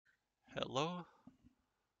Hello.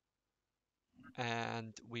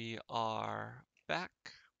 And we are back.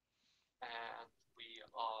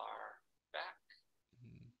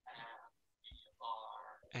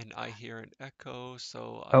 And I hear an echo,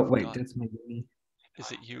 so Oh, I've wait, got. that's maybe me.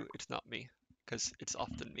 Is it you? It's not me, because it's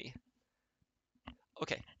often me.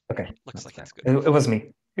 Okay, Okay, looks that's like fine. it's good. It was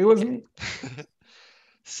me. It was Okay. me.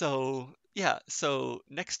 So, yeah, so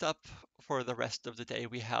next up for the rest of the day,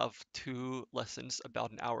 we have two lessons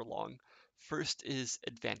about an hour long. First is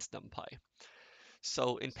Advanced NumPy.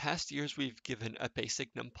 So in past years, we've given a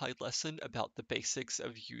basic NumPy lesson about the basics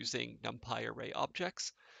of using NumPy array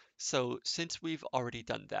objects. So since we've already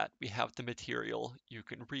done that, we have the material you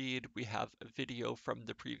can read. We have a video from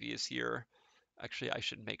the previous year. Actually, I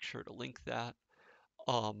should make sure to link that.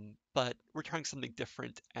 But we're trying something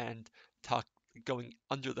different and going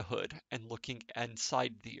under the hood and looking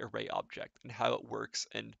inside the array object and how it works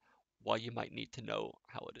and why you might need to know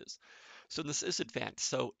how it is. So this is advanced.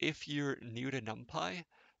 So if you're new to NumPy,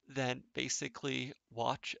 then basically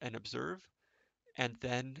watch and observe. And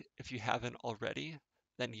then if you haven't already,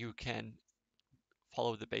 then you can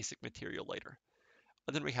follow the basic material later.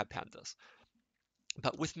 And then we have pandas.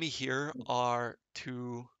 But with me here are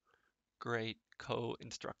two great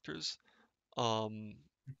co-instructors, um,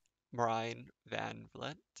 Marijn van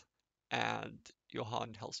Vliet and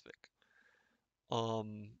Johan Helsvik.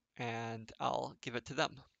 And I'll give it to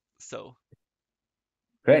them. So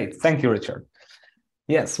Great. Thank you, Richard.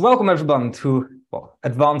 Yes, welcome everyone to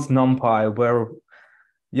Advanced NumPy, where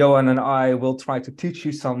Johan and I will try to teach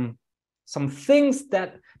you some things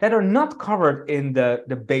that are not covered in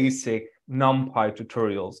the basic NumPy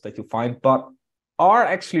tutorials that you find, but are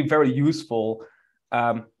actually very useful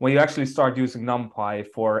when you actually start using NumPy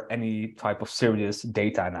for any type of serious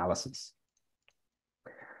data analysis.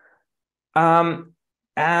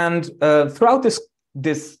 And throughout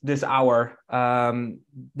this hour,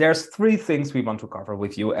 there's three things we want to cover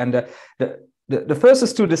with you, and the first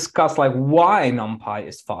is to discuss like why NumPy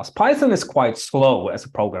is fast. Python is quite slow as a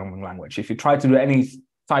programming language. If you try to do any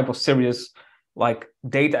type of serious like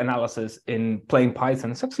data analysis in plain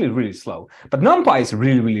Python, it's actually really slow. But NumPy is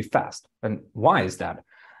really, really fast. And why is that?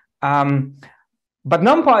 But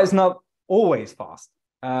NumPy is not always fast.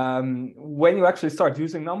 When you actually start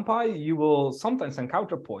using NumPy, you will sometimes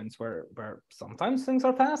encounter points where sometimes things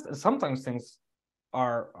are fast and sometimes things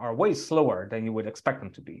are way slower than you would expect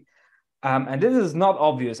them to be. And this is not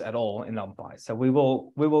obvious at all in NumPy. So we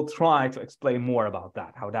will try to explain more about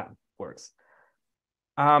that, how that works.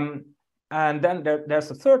 And then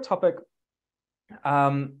there's a third topic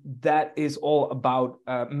that is all about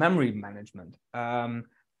memory management.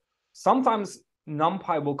 Sometimes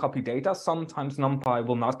NumPy will copy data, sometimes NumPy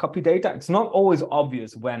will not copy data. It's not always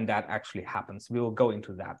obvious when that actually happens. We will go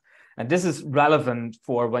into that. And this is relevant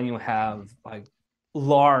for when you have like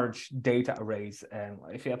large data arrays, and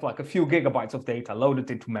if you have like a few gigabytes of data loaded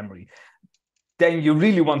into memory, then you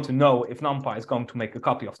really want to know if NumPy is going to make a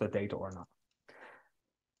copy of the data or not.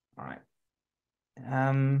 All right.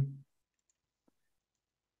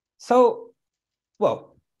 So,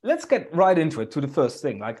 well, let's get right into it, to the first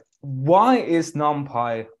thing. Like, why is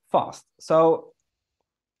NumPy fast? So,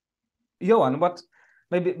 Johan,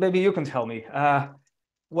 maybe you can tell me.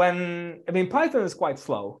 Python is quite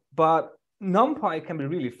slow, but NumPy can be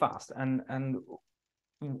really fast, and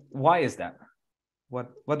why is that?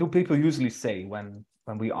 What do people usually say when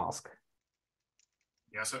we ask?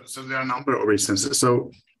 Yeah, so there are a number of reasons.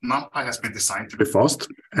 So NumPy has been designed to be fast,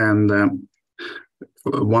 and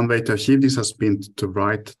one way to achieve this has been to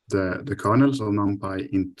write the kernels of NumPy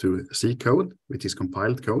into C code, which is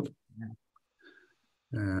compiled code.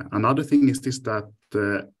 Yeah. Another thing is this, that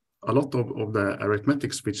a lot of the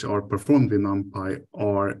arithmetics which are performed in NumPy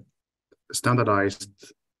are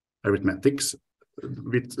standardized arithmetics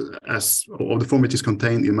of the form which is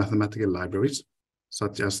contained in mathematical libraries,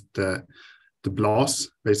 such as the BLAS,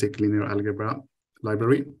 basic linear algebra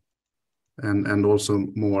library, and also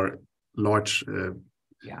more large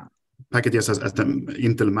packages as the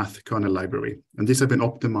Intel Math kernel library. And these have been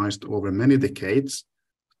optimized over many decades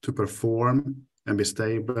to perform and be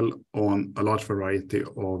stable on a large variety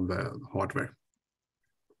of hardware.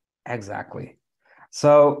 Exactly.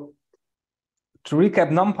 So to recap,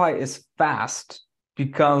 NumPy is fast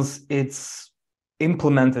because it's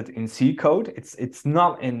implemented in C code. It's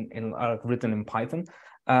not written in Python.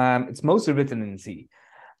 It's mostly written in C,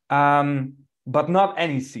 but not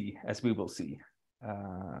any C, as we will see.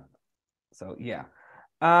 So yeah,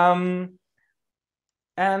 and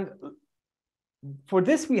for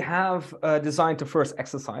this we have designed the first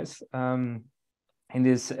exercise in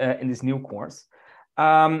this new course.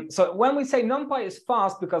 So when we say NumPy is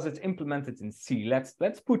fast because it's implemented in C,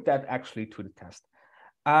 let's put that actually to the test.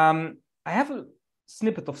 I have a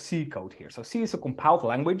snippet of C code here. So C is a compiled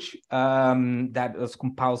language that is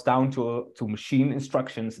compiles down to machine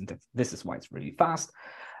instructions, and this is why it's really fast.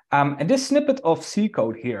 And this snippet of C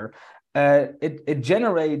code here, it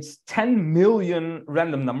generates 10 million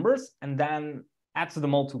random numbers and then adds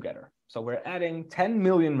them all together. So we're adding 10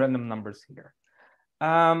 million random numbers here.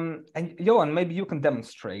 And Johan, maybe you can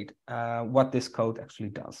demonstrate what this code actually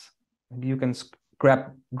does. Maybe you can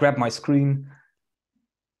grab my screen.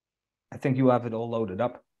 I think you have it all loaded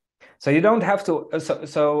up. So you don't have to,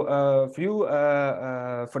 for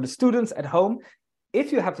the students at home,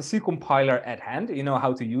 if you have the C compiler at hand, you know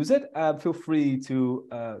how to use it, feel free to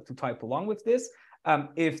type along with this.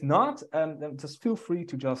 If not, then just feel free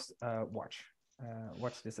to just watch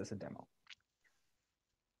this as a demo.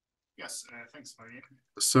 Yes, thanks, Marie.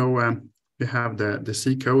 So we have the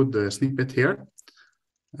C code, the snippet here.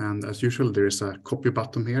 And as usual, there is a copy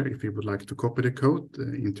button here if you would like to copy the code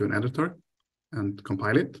into an editor and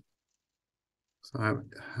compile it. So I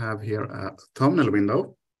have here a terminal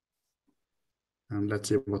window. And let's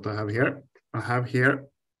see what I have here. I have here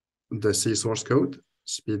the C source code,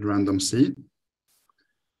 speed random C.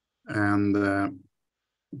 And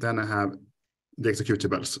then I have the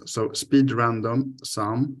executables. So speed random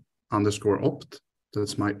sum underscore opt.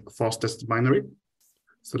 That's my fastest binary.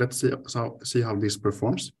 So let's see how this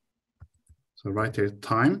performs. So right here,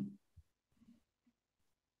 time.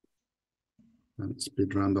 And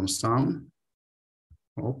speed random sum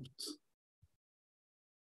opt.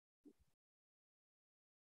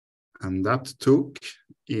 And that took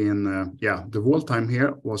in, the wall time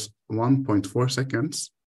here was 1.4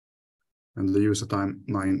 seconds. And the user time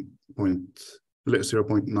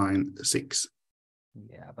 0.96.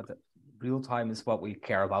 Yeah, but the real time is what we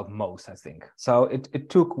care about most, I think. So it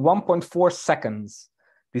took 1.4 seconds,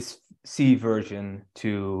 this C version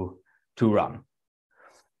to run.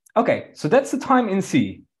 Okay, so that's the time in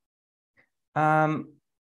C. And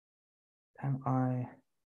I'm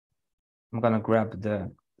gonna grab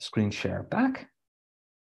the screen share back.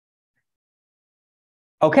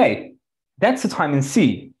 Okay, that's the time in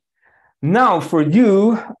C. Now for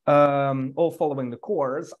you, all following the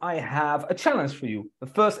course, I have a challenge for you. The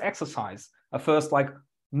first exercise, a first like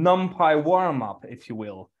NumPy warm-up, if you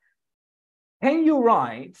will. Can you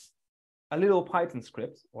write a little Python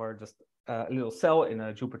script or just a little cell in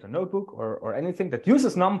a Jupyter notebook or anything that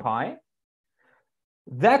uses NumPy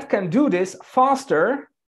that can do this faster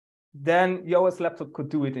than Johan's laptop could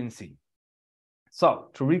do it in C?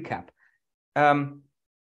 So to recap,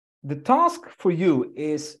 the task for you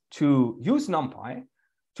is to use NumPy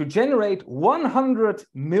to generate 100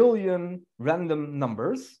 million random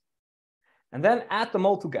numbers and then add them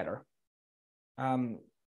all together.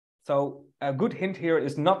 So a good hint here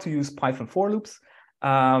is not to use Python for loops,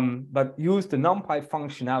 but use the NumPy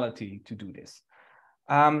functionality to do this.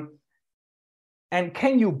 And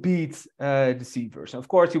can you beat the C version? Of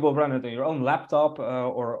course, you will run it on your own laptop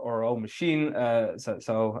or own machine,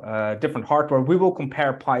 so different hardware. We will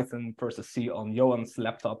compare Python versus C on Johan's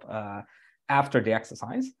laptop after the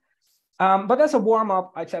exercise. But as a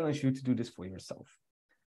warm-up, I challenge you to do this for yourself.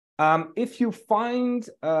 If you find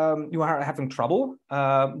you are having trouble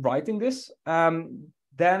writing this,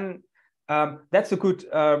 then that's a good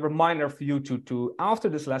reminder for you to after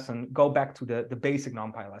this lesson, go back to the basic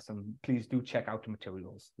NumPy lesson. Please do check out the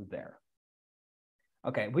materials there.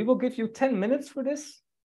 Okay, we will give you 10 minutes for this.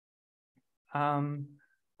 I'm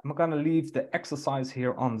gonna leave the exercise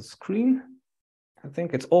here on the screen. I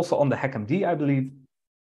think it's also on the HackMD, I believe.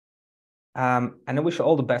 And I wish you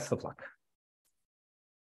all the best of luck.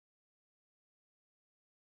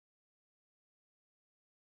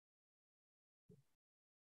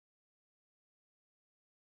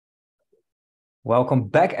 Welcome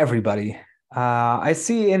back, everybody. I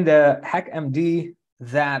see in the HackMD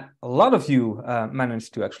that a lot of you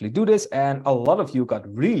managed to actually do this, and a lot of you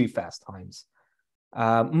got really fast times,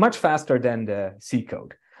 much faster than the C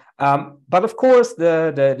code. But of course,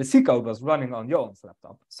 the C code was running on Johan's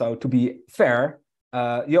laptop. So to be fair,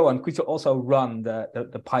 Johan, could you also run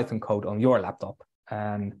the Python code on your laptop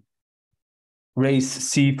and race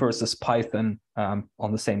C versus Python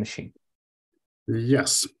on the same machine?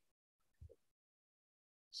 Yes.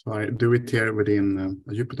 So I do it here within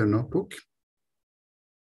a Jupyter notebook.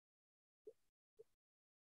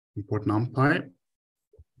 Import NumPy.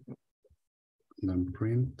 And then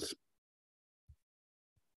print.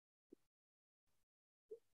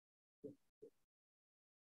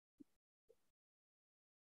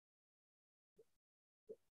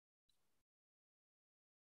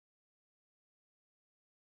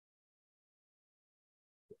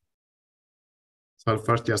 So I'll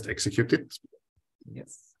first just execute it.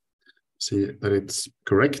 Yes. See that it's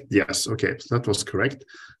correct. Yes, okay, so that was correct.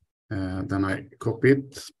 Then I copy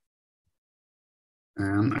it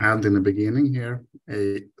and add in the beginning here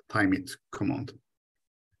a time it command.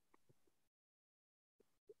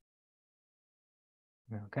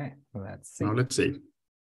 Okay, let's see. Now let's see.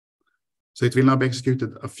 So it will now be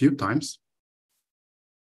executed a few times.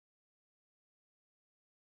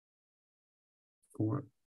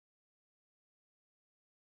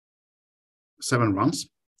 7 runs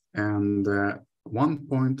and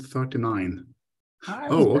 1.39.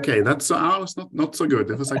 Oh, okay. That's it's not so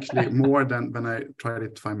good. It was actually more than when I tried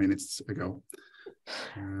it 5 minutes ago.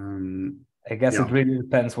 I guess it really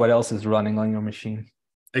depends what else is running on your machine.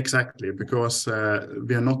 Exactly, because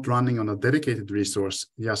we are not running on a dedicated resource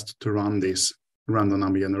just to run this random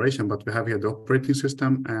number generation, but we have here the operating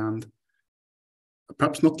system, and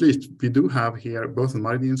perhaps not least, we do have here both on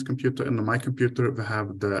Maridin's computer and on my computer, we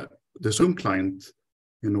have the Zoom client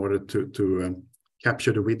in order to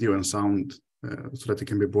capture the video and sound so that it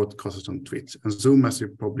can be broadcasted on Twitch. And Zoom, as you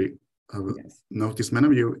probably have noticed, many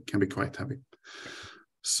of you, can be quite heavy.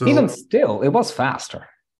 So even still, it was faster.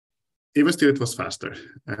 Even still, it was faster.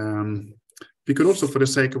 We could also, for the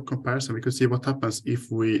sake of comparison, we could see what happens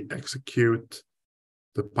if we execute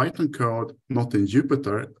the Python code, not in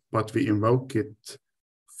Jupyter, but we invoke it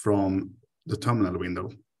from the terminal window.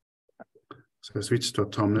 So I switch to a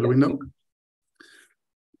terminal window.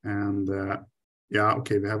 And yeah,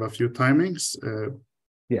 okay, we have a few timings.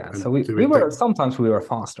 Yeah, so we were, sometimes we were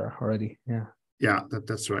faster already. Yeah. Yeah,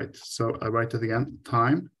 that's right. So I write it again,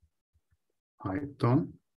 time,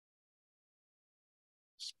 Python,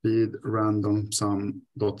 speed random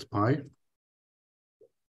sum.py.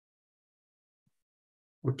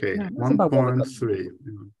 Okay, 1.3.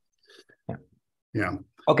 Yeah.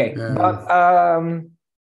 Okay, but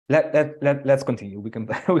let's continue. We can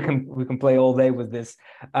play all day with this.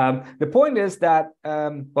 The point is that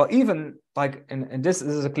well, even like, and this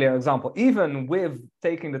is a clear example, even with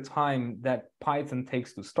taking the time that Python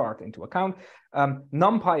takes to start into account,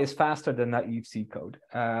 NumPy is faster than naive C code.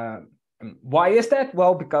 Why is that?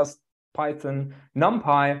 Well, because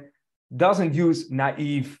NumPy doesn't use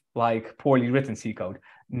naive, like poorly written C code.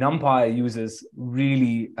 NumPy uses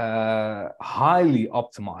really highly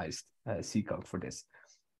optimized C code for this.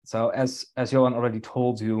 So as Johan already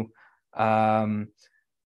told you, NumPy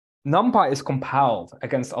is compiled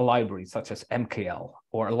against a library such as MKL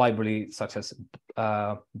or a library such as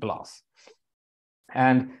BLAS.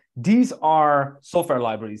 And these are software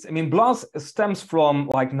libraries. I mean, BLAS stems from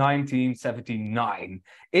like 1979.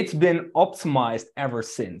 It's been optimized ever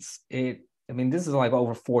since. I mean, this is like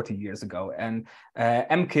over 40 years ago. And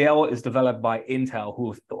MKL is developed by Intel,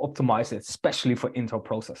 who optimized it especially for Intel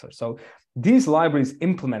processors. So these libraries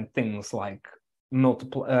implement things like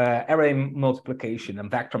array multiplication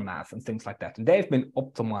and vector math and things like that. And they've been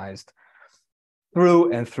optimized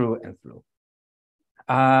through and through and through.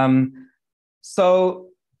 So,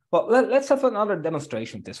 well, let's have another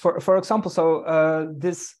demonstration of this. For example, so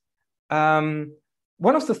this,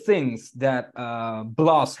 one of the things that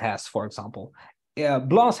BLAS has, for example,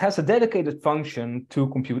 BLAS has a dedicated function to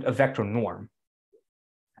compute a vector norm.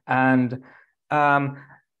 And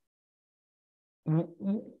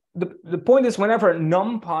the point is, whenever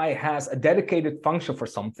NumPy has a dedicated function for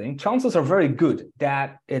something, chances are very good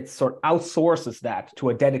that it sort of outsources that to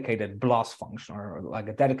a dedicated BLAS function, or like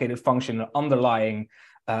a dedicated function underlying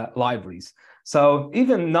libraries. So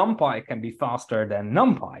even NumPy can be faster than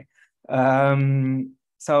NumPy.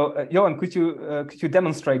 So Johan, could you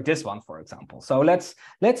demonstrate this one, for example? So let's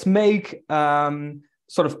make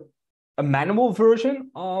sort of a manual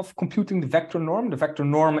version of computing the vector norm. The vector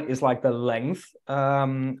norm is like the length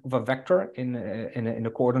of a vector in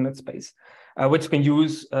a coordinate space, which can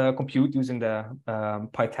compute using the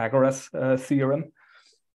Pythagoras theorem,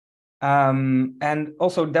 and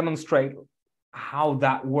also demonstrate how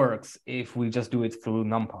that works if we just do it through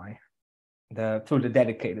NumPy, through the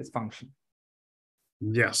dedicated function.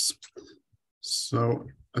 Yes. So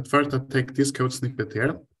at first I take this code snippet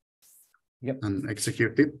here and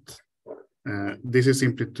execute it. This is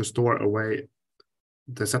simply to store away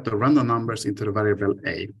the set of random numbers into the variable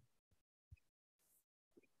a.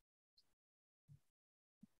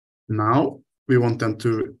 Now we want them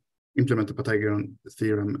to implement the Pythagorean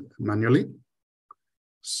theorem manually.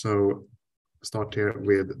 So start here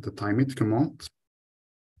with the time it command.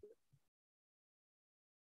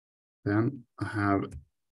 Then I have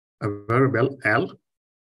a variable L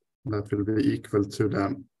that will be equal to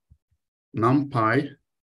the NumPy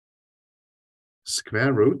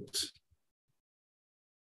square root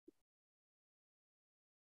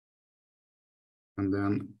and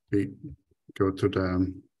then we go to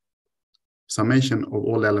the summation of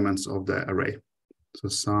all elements of the array. So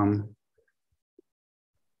sum,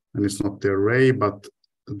 and it's not the array, but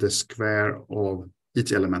the square of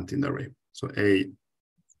each element in the array. So A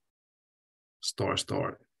star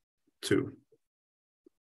star 2.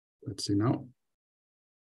 Let's see now.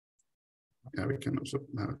 Yeah, we can also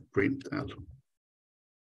have print L.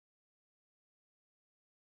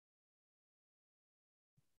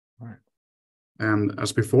 Right. And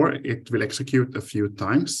as before, it will execute a few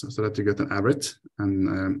times so that you get an average.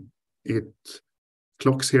 And it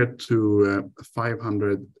clocks here to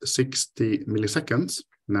 560 milliseconds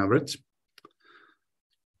on average.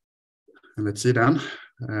 And let's see then.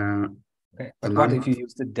 Okay, but what if you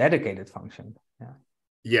use the dedicated function? Yeah.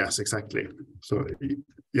 Yes, exactly. So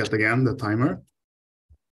yet again, the timer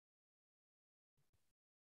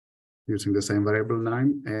using the same variable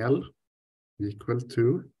name, L equal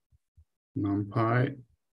to numpy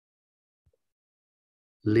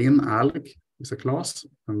linalg is a class,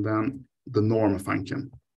 and then the norm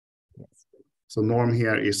function. Yes. So norm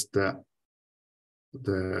here is the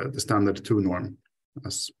standard 2 norm,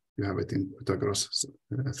 as you have it in Pythagoras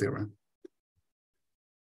theorem.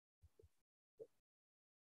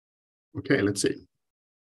 Okay, let's see.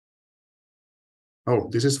 Oh,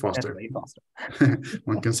 this is faster. That's way faster.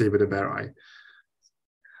 One can see with a bare eye.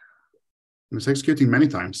 It's executing many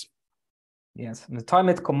times. Yes, and the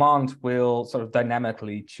timeout command will sort of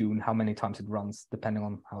dynamically tune how many times it runs, depending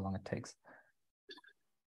on how long it takes.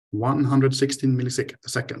 116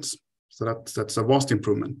 milliseconds. So that's a vast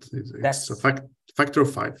improvement. It's a factor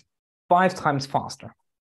of 5. 5 times faster.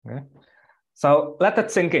 Okay. So let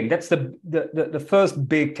that sink in. That's the first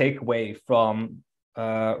big takeaway from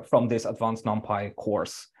this advanced NumPy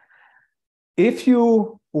course. If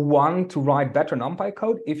you want to write better NumPy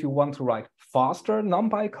code, if you want to write faster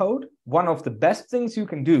NumPy code, one of the best things you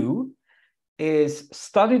can do is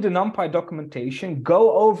study the NumPy documentation,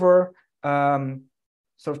 go over,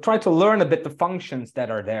 sort of try to learn a bit the functions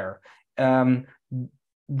that are there.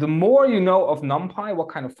 The more you know of NumPy, what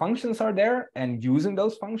kind of functions are there, and using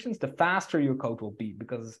those functions, the faster your code will be.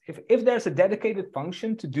 Because if there's a dedicated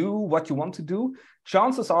function to do what you want to do,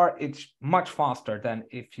 chances are it's much faster than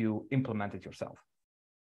if you implement it yourself.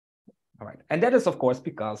 All right, and that is of course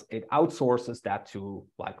because it outsources that to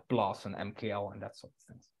like BLAS and MKL and that sort of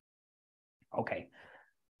things. Okay,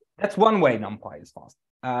 that's one way NumPy is fast.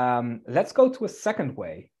 Let's go to a second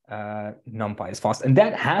way NumPy is fast, and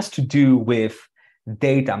that has to do with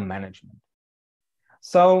data management.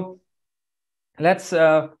 So let's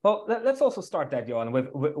also start that, Johan,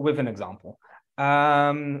 with an example.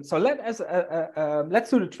 So let's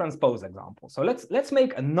do the transpose example. So let's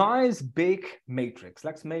make a nice big matrix.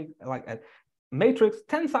 Let's make like a matrix,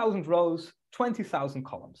 10,000 rows, 20,000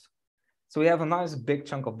 columns. So we have a nice big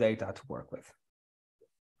chunk of data to work with.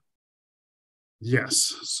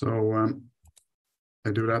 Yes. So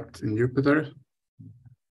I do that in Jupyter.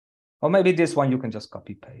 Or maybe this one you can just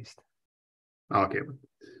copy paste. Okay.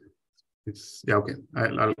 Okay.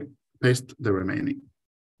 I'll paste the remaining.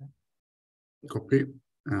 Copy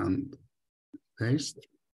and paste.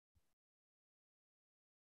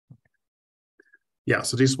 Yeah,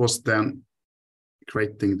 so this was then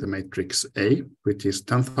creating the matrix A, which is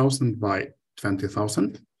 10,000 by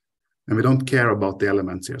 20,000. And we don't care about the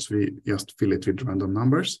elements here, so we just fill it with random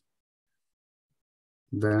numbers.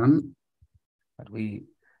 Then. But we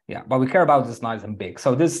care about this nice and big.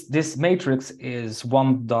 So this matrix is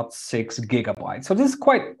 1.6 gigabytes. So this is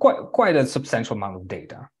quite a substantial amount of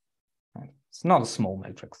data. Right? It's not a small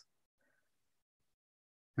matrix.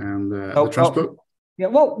 And the transpose. Yeah.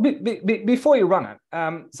 Well, before you run it,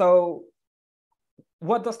 so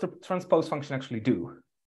what does the transpose function actually do,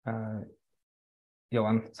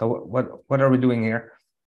 Johan? So what are we doing here?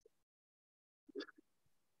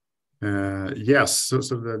 Yes. So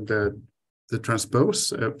the transpose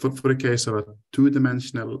for the case of a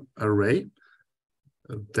 2-dimensional array,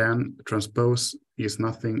 then transpose is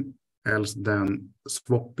nothing else than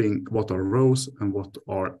swapping what are rows and what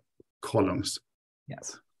are columns.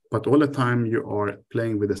 Yes. But all the time you are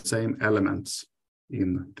playing with the same elements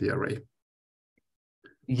in the array.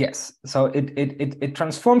 Yes. So it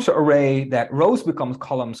transforms your array that rows becomes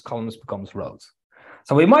columns, columns becomes rows.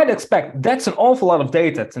 So we might expect that's an awful lot of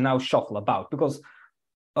data to now shuffle about, because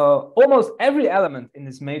almost every element in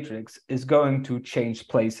this matrix is going to change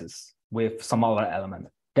places with some other element.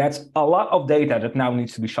 That's a lot of data that now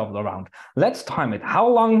needs to be shuffled around. Let's time it. How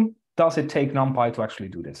long does it take NumPy to actually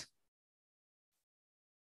do this?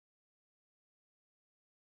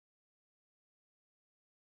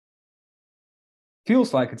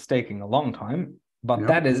 Feels like it's taking a long time. But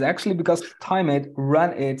that is actually because the timeit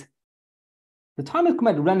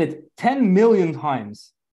command ran it 10 million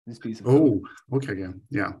times, this piece of code. Oh, okay,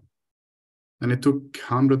 yeah. And it took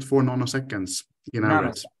 104 nanoseconds in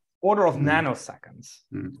average. Order of nanoseconds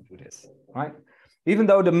to do this, right? Even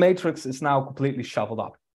though the matrix is now completely shuffled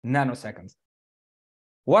up, nanoseconds.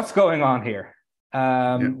 What's going on here?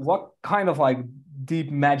 What kind of like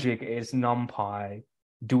deep magic is NumPy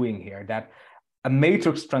doing here that a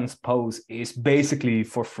matrix transpose is basically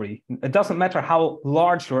for free? It doesn't matter how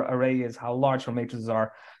large your array is, how large your matrices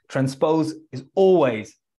are, transpose is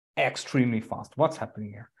always extremely fast. What's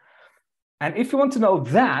happening here? And if you want to know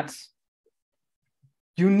that,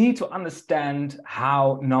 you need to understand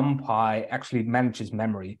how NumPy actually manages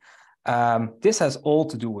memory. This has all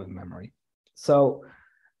to do with memory. So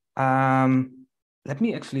let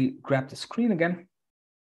me actually grab the screen again.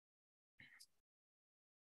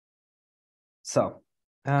 So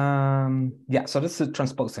so this is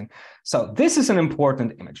transposing. So this is an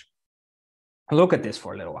important image. Look at this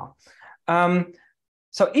for a little while.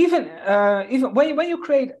 So even when you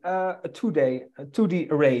create a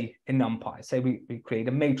 2D array in NumPy, say we create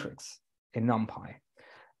a matrix in NumPy,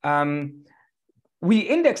 we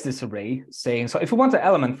index this array saying, so if we want an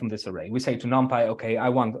element from this array, we say to NumPy, okay, I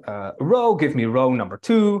want a row, give me row number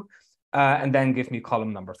 2, and then give me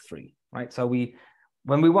column number 3, right? So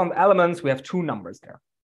when we want elements, we have 2 numbers there.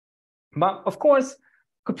 But of course,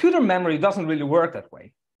 computer memory doesn't really work that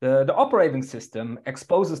way. The operating system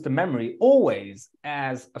exposes the memory always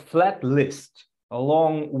as a flat list, a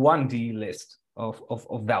long 1D list of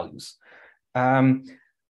values. And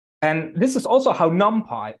this is also how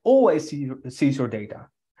NumPy always sees your data.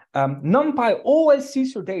 NumPy always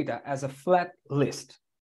sees your data as a flat list.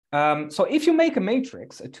 So if you make a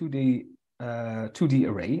matrix, a 2D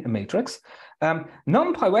array, a matrix,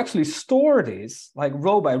 NumPy will actually store this like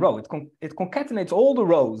row by row. It concatenates all the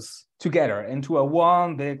rows together into a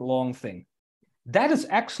one big long thing. That is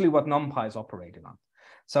actually what NumPy is operating on.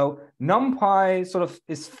 So NumPy sort of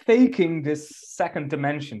is faking this second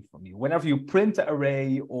dimension from you. Whenever you print the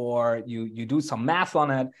array or you do some math on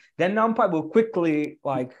it, then NumPy will quickly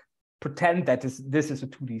like pretend that this is a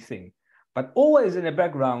 2D thing. But always in the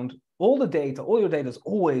background, all your data is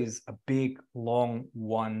always a big, long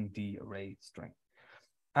 1D array string.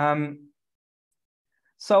 And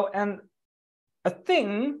a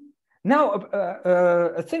thing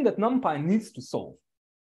that NumPy needs to solve,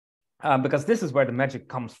 because this is where the magic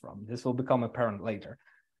comes from. This will become apparent later.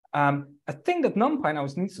 A thing that NumPy now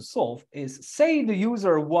needs to solve is, say the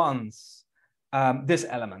user wants this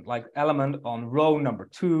element, like element on row number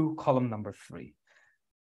 2, column number 3.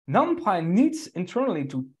 NumPy needs internally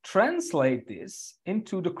to translate this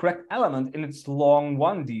into the correct element in its long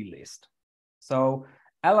 1D list. So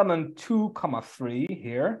element 2, 3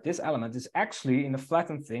 here, this element is actually in the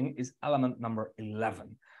flattened thing is element number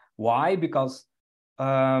 11. Why? Because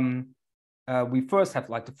we first have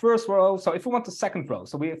like the first row. So if we want the second row,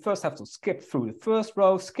 so we first have to skip through the first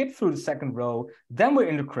row, skip through the second row, then we're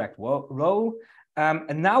in the correct row.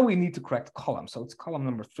 And now we need to correct column. So it's column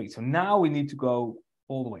number 3. So now we need to go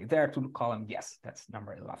all the way there to the column. Yes, that's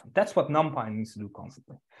number 11. That's what NumPy needs to do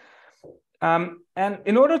constantly. And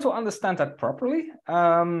in order to understand that properly,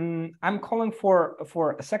 I'm calling for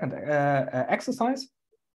a second exercise.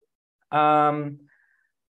 And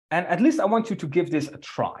at least I want you to give this a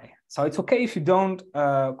try. So it's okay if you don't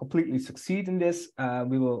completely succeed in this.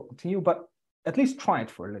 We will continue, but at least try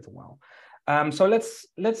it for a little while. So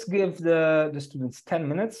let's give the students 10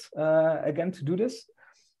 minutes again to do this.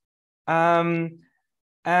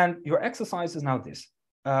 And your exercise is now this.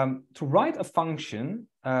 To write a function,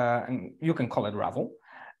 and you can call it ravel,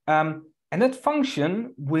 and that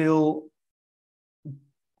function will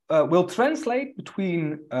translate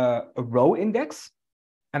between a row index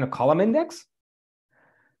and a column index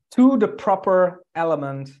to the proper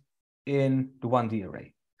element in the 1D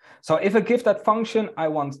array. So if I give that function, I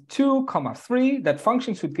want 2, 3, that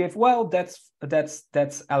function should give, well, that's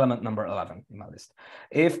element number 11 in my list.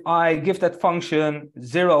 If I give that function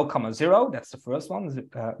 0, 0, that's the first one.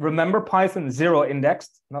 Remember, Python 0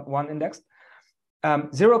 indexed, not 1 indexed.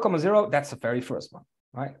 0, 0, that's the very first one,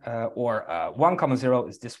 right? Or 1, 0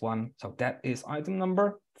 is this one. So that is item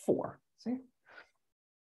number 4. See?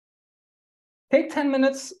 Take 10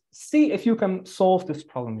 minutes, see if you can solve this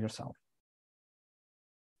problem yourself.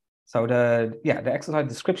 So the exercise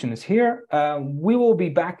description is here. We will be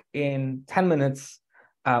back in 10 minutes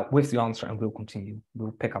with the answer, and we'll continue.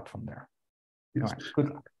 We'll pick up from there. Yes. All right, good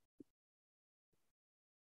luck.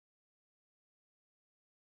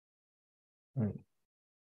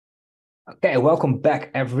 Okay, welcome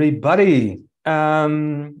back, everybody.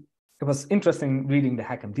 it was interesting reading the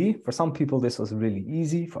HackMD. For some people, this was really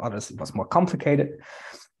easy. For others, it was more complicated.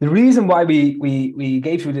 The reason why we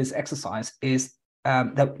gave you this exercise is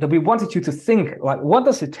that we wanted you to think, like, what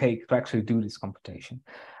does it take to actually do this computation?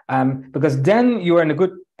 Because then you're in a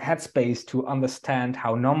good headspace to understand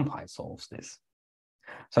how NumPy solves this.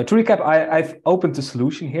 So to recap, I've opened the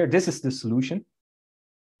solution here. This is the solution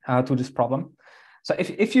to this problem. So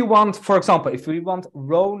if you want, for example, if we want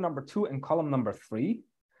row number 2 and column number 3,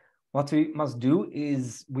 what we must do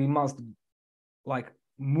is we must like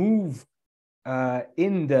move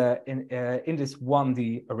in this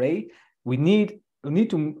 1D array. We need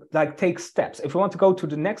to like take steps. If we want to go to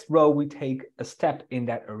the next row, we take a step in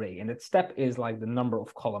that array, and that step is like the number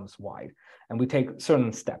of columns wide, and we take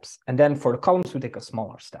certain steps. And then for the columns, we take a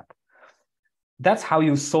smaller step. That's how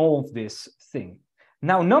you solve this thing.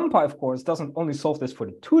 Now, NumPy, of course, doesn't only solve this for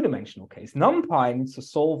the 2-dimensional case. NumPy needs to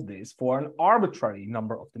solve this for an arbitrary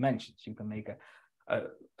number of dimensions. You can make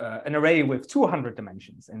an array with 200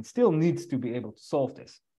 dimensions and still needs to be able to solve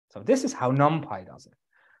this. So this is how NumPy does it.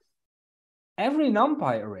 Every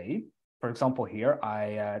NumPy array, for example, here,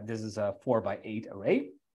 this is a 4x8 array,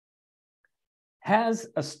 has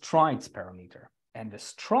a strides parameter. And the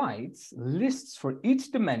strides lists for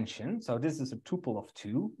each dimension. So this is a tuple of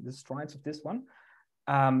 2, the strides of this one.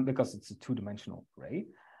 Because it's a 2-dimensional array.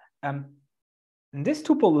 And this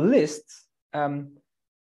tuple lists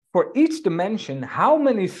for each dimension, how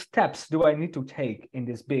many steps do I need to take in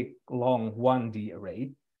this big, long 1D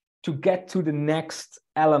array to get to the next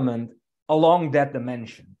element along that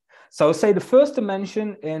dimension. So say the first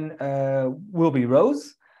dimension will be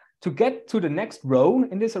rows. To get to the next row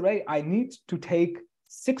in this array, I need to take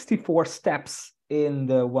 64 steps in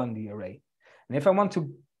the 1D array. And if I want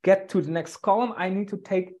to get to the next column, I need to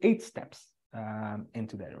take 8 steps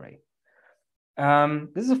into that array.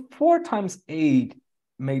 This is a 4x8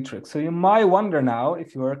 matrix. So you might wonder now,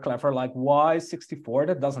 if you're clever, like why 64?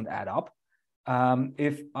 That doesn't add up.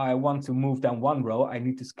 If I want to move down 1 row, I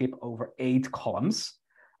need to skip over 8 columns.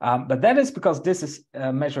 But that is because this is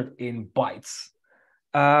measured in bytes.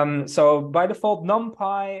 So by default,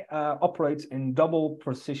 NumPy operates in double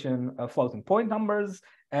precision floating point numbers,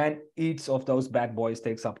 and each of those bad boys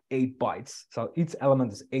takes up 8 bytes. So each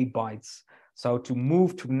element is 8 bytes. So to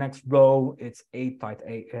move to the next row, it's 8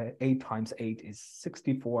 times 8 is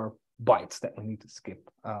 64 bytes that we need to skip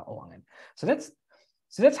along it. So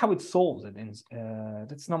that's how it solves it.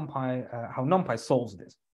 That's NumPy, how NumPy solves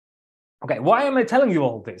this. Okay, why am I telling you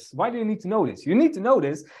all this? Why do you need to know this? You need to know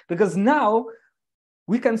this because now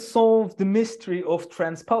we can solve the mystery of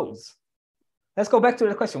transpose. Let's go back to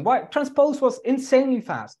the question. Why transpose was insanely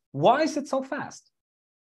fast? Why is it so fast?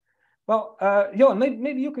 Well, Johan,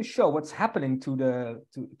 maybe you can show what's happening to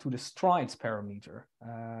the strides parameter,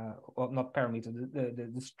 or not parameter,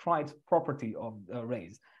 the strides property of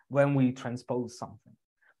arrays when we transpose something.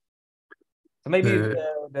 So maybe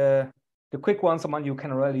the quick one, someone you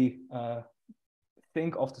can really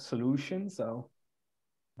think of the solution. So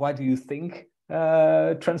why do you think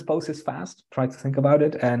transpose is fast? Try to think about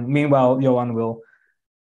it. And meanwhile, Johan will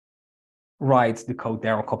write the code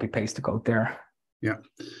there or copy paste the code there. Yeah.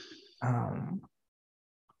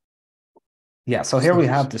 Yeah, so here we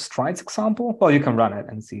have the strides example. Well, you can run it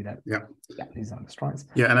and see that. Yeah. Yeah, these are the strides.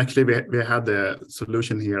 Yeah, and actually we had the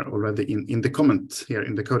solution here already in the comment here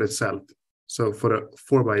in the code itself. So for a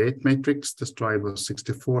 4x8 matrix, the stride was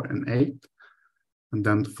 64 and 8. And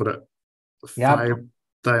then for the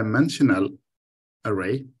 5-dimensional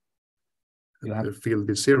array, filled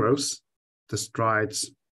with zeros, the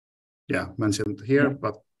strides, mentioned here,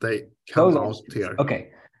 but they come out here.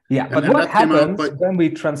 Okay, yeah, but what happens when we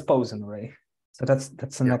transpose an array? So that's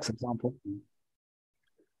the next example.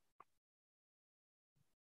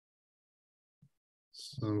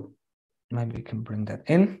 So maybe we can bring that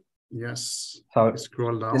in. Yes. So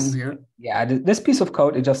scroll down here. Yeah, this piece of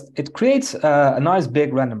code, it creates a nice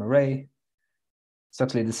big random array. It's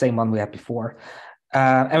actually the same one we had before.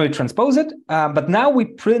 And we transpose it, but now we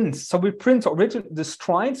print. So we print the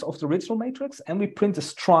strides of the original matrix, and we print the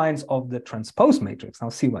strides of the transpose matrix. Now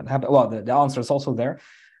see what happens. Well, the answer is also there.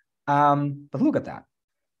 But look at that.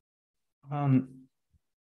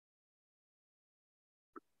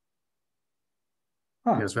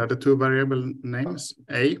 Yes, we have the 2 variable names.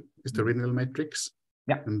 A is the original matrix,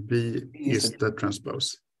 and B is the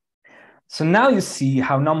transpose. So now you see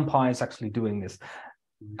how NumPy is actually doing this.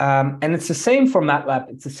 And it's the same for MATLAB,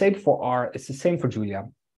 it's the same for R, it's the same for Julia.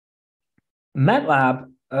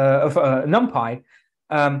 MATLAB, NumPy,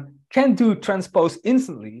 can do transpose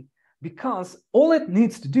instantly because all it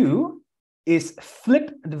needs to do is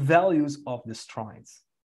flip the values of the strides.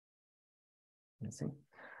 You see?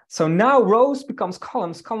 So now rows becomes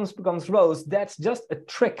columns, columns becomes rows. That's just a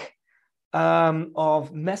trick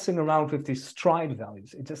of messing around with these stride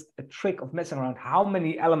values. It's just a trick of messing around. How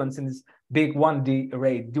many elements in this big 1D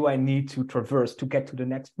array do I need to traverse to get to the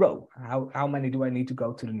next row? How many do I need to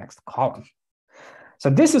go to the next column? So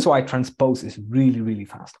this is why transpose is really, really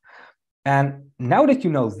fast. And now that you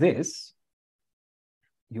know this,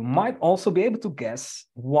 you might also be able to guess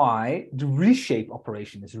why the reshape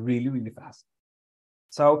operation is really, really fast.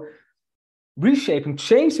 So reshaping,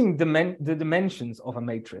 changing the dimensions of a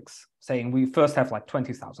matrix, saying we first have like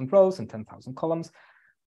 20,000 rows and 10,000 columns.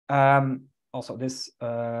 Also this,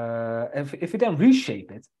 if you then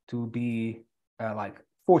reshape it to be like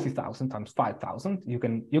 40,000 times 5,000, you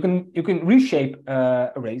can reshape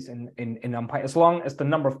arrays in Numpy as long as the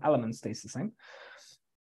number of elements stays the same.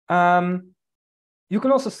 You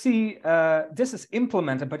can also see this is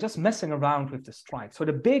implemented by just messing around with the stride. So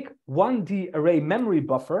the big 1D array memory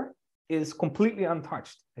buffer is completely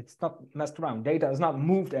untouched. It's not messed around. Data is not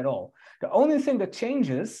moved at all. The only thing that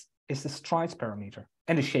changes is the strides parameter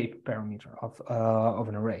and the shape parameter of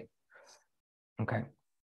an array. Okay.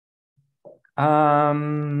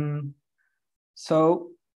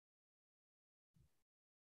 So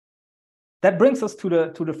that brings us to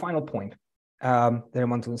the final point that I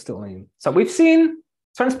want to instill in you. So we've seen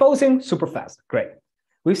transposing super fast, great.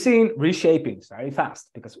 We've seen reshaping very fast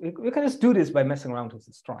because we can just do this by messing around with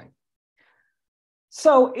the stride.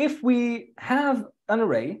 So if we have an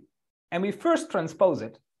array and we first transpose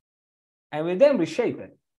it and we then reshape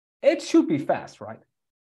it, it should be fast, right?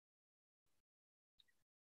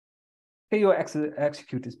 Can you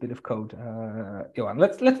execute this bit of code, Johan?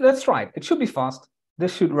 Let's try it. It should be fast.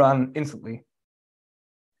 This should run instantly.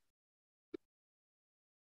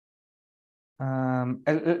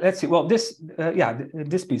 Let's see. Well, this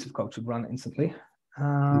this piece of code should run instantly.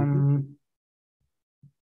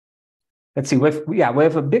 Let's see. We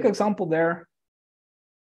have a big example there.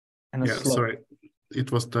 And a slow. Sorry,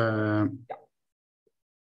 it was the. Yeah.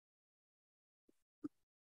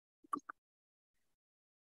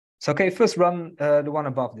 So okay, first run the one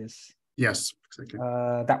above this. Yes, exactly.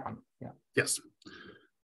 That one. Yeah. Yes.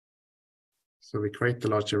 So we create the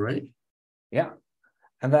large array. Yeah.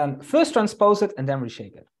 And then first transpose it and then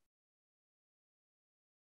reshape it.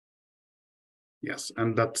 Yes,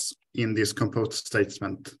 and that's in this compose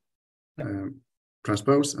statement.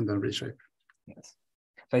 Transpose and then reshape. Yes.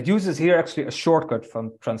 So it uses here actually a shortcut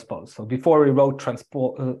from transpose. So before we wrote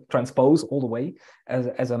transpose all the way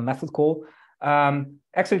as a method call,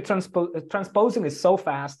 actually transposing is so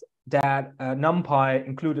fast that NumPy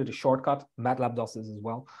included a shortcut. MATLAB does this as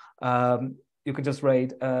well. You can just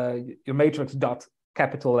write your matrix dot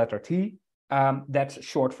capital letter T. That's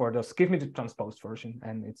short for just give me the transposed version,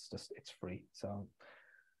 and it's free. So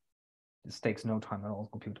this takes no time at all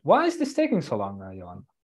to compute. Why is this taking so long, Johan?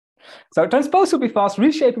 So transpose should be fast,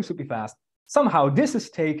 reshaping should be fast. Somehow this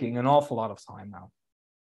is taking an awful lot of time now.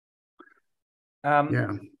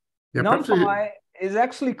 NumPy is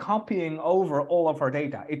actually copying over all of our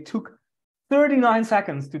data. It took 39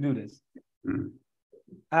 seconds to do this.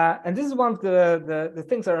 And this is one of the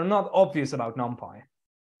things that are not obvious about NumPy.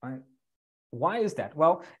 Right? Why is that?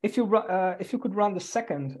 Well, if you could run the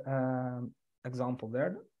second example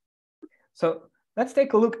there. So let's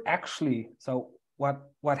take a look actually. So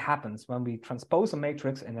what happens when we transpose a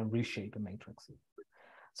matrix and then reshape a matrix?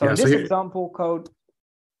 So in this example code,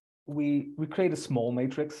 we create a small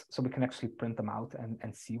matrix so we can actually print them out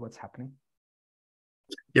and see what's happening.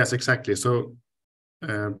 Yes, exactly. So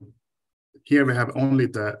here we have only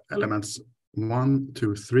the elements 1,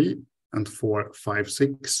 2, 3, and 4, 5,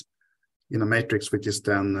 6 in a matrix which is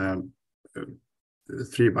then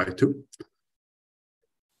 3 by 2.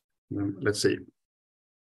 Let's see.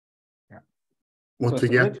 Yeah. What we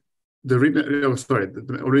get. The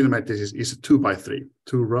original matrix is 2 by 3,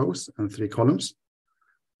 2 rows and 3 columns.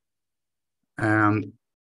 And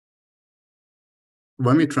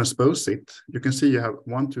when we transpose it, you can see you have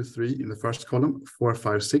 1, 2, 3 in the first column, 4,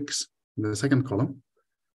 5, 6 in the second column.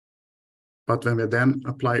 But when we then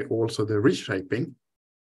apply also the reshaping,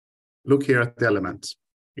 look here at the elements.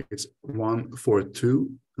 It's 1, 4,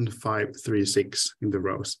 2, and 5, 3, 6 in the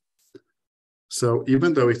rows. So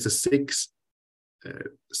even though it's the 6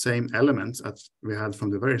 same elements as we had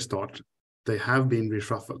from the very start, they have been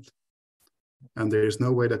reshuffled. And there is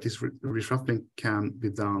no way that this reshuffling can be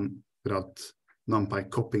done without NumPy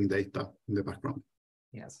copying data in the background.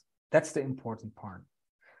 Yes, that's the important part.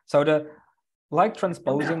 So like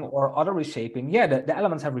transposing or other reshaping, the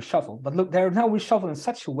elements have reshuffled, but look, they're now reshuffled in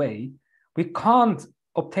such a way we can't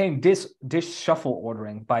obtain this shuffle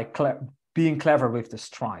ordering by being clever with the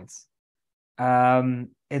strides.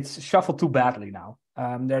 it's shuffled too badly now.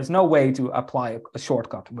 There's no way to apply a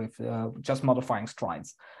shortcut with just modifying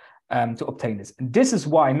strides to obtain this. And this is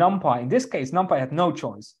why NumPy, in this case, NumPy had no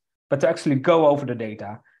choice but to actually go over the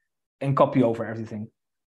data and copy over everything.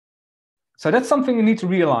 So that's something you need to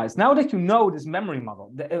realize. Now that you know this memory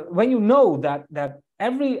model, when you know that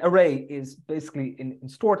every array is basically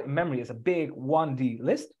stored in memory as a big 1D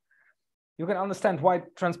list, you can understand why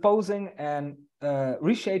transposing and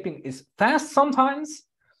reshaping is fast sometimes,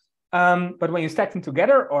 but when you stack them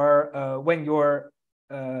together, or when your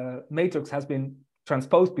matrix has been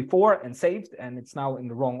transposed before and saved, and it's now in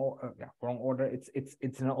the wrong order, it's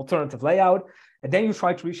in an alternative layout, and then you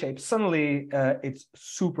try to reshape, suddenly it's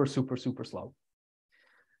super slow.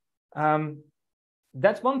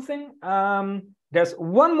 That's one thing. There's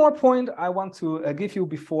one more point I want to give you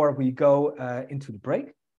before we go into the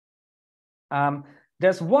break.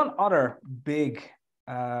 There's one other big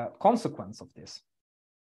consequence of this.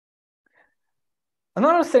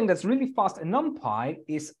 Another thing that's really fast in NumPy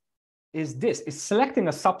is selecting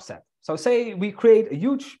a subset. So say we create a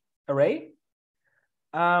huge array,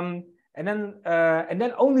 and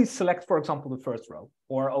then only select, for example, the first row,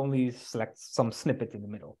 or only select some snippet in the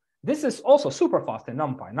middle. This is also super fast in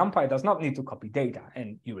NumPy. NumPy does not need to copy data,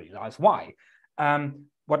 and you realize why.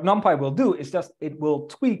 What NumPy will do is just, it will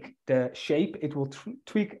tweak the shape, it will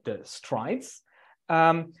tweak the strides.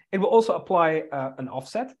 It will also apply an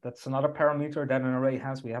offset. That's another parameter that an array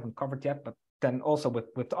has we haven't covered yet, but then also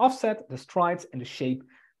with the offset, the strides, and the shape,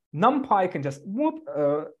 NumPy can just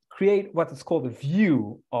create what is called a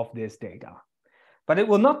view of this data. But it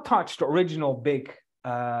will not touch the original big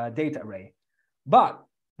data array. But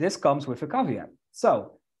this comes with a caveat.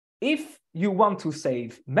 So if you want to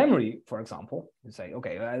save memory, for example, you say,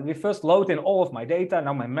 okay, we first load in all of my data.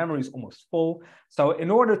 Now my memory is almost full. So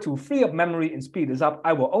in order to free up memory and speed this up,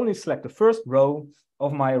 I will only select the first row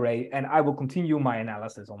of my array, and I will continue my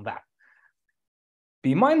analysis on that.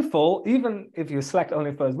 Be mindful, even if you select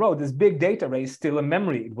only first row, this big data array is still in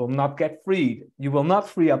memory. It will not get freed. You will not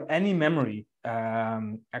free up any memory,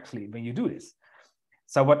 actually, when you do this.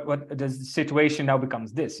 So what the situation now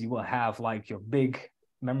becomes this. You will have like your big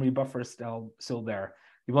memory buffer still there.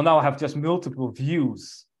 You will now have just multiple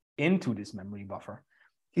views into this memory buffer.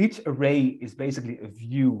 Each array is basically a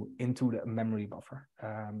view into the memory buffer.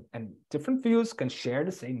 And different views can share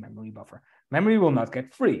the same memory buffer. Memory will not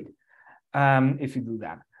get freed if you do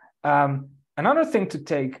that. Another thing to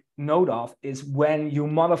take note of is when you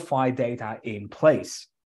modify data in place.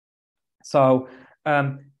 So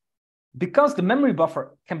because the memory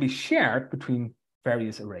buffer can be shared between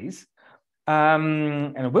various arrays,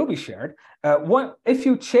 and it will be shared, if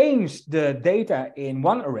you change the data in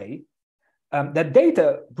one array, that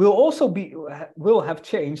data will have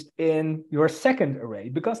changed in your second array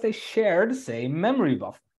because they share the same memory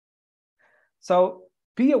buffer. So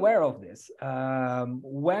be aware of this.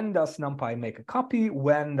 When does NumPy make a copy?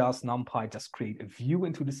 When does NumPy just create a view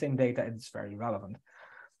into the same data? It's very relevant.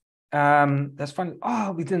 That's fun.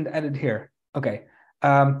 Oh, we didn't add it here. Okay.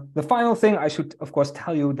 The final thing I should, of course,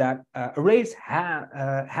 tell you that arrays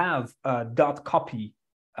have a .copy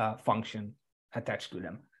function attached to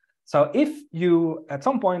them. So if you, at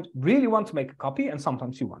some point, really want to make a copy, and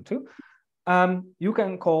sometimes you want to, you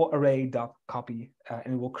can call array.copy,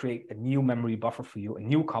 and it will create a new memory buffer for you, a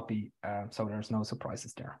new copy, so there's no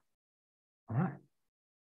surprises there. All right.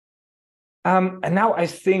 And now I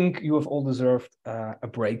think you have all deserved a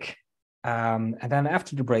break. And then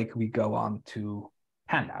after the break, we go on to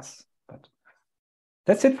pandas. But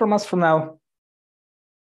that's it from us for now.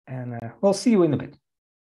 And we'll see you in a bit.